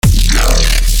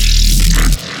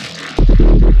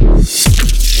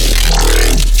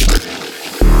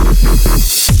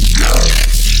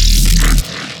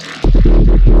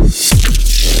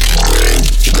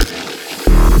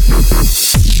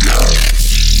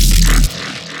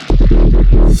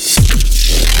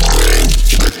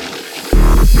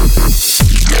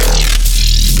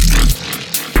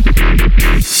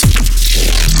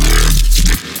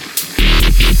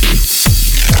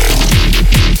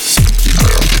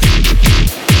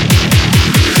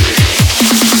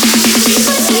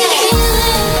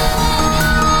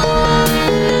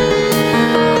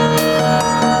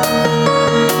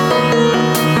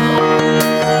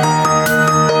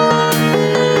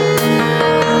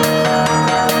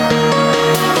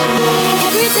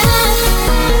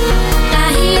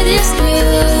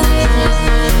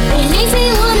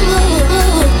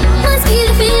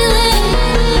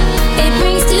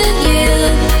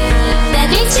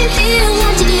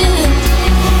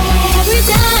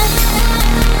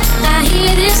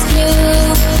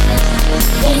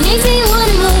It makes me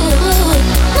wanna move.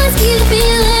 Must be the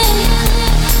feeling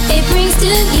it brings to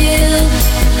you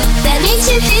that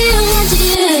makes you feel what to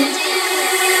do.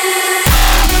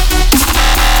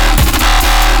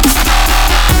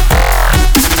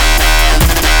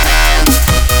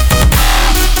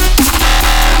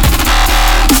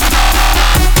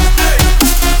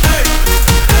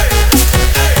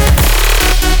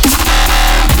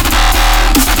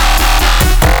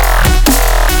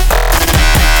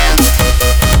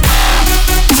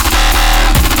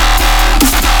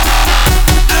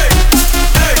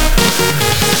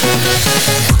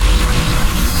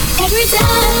 Every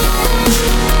time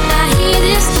I hear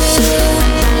this tune,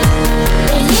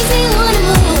 it makes me wanna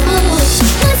move.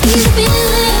 Must be the feeling.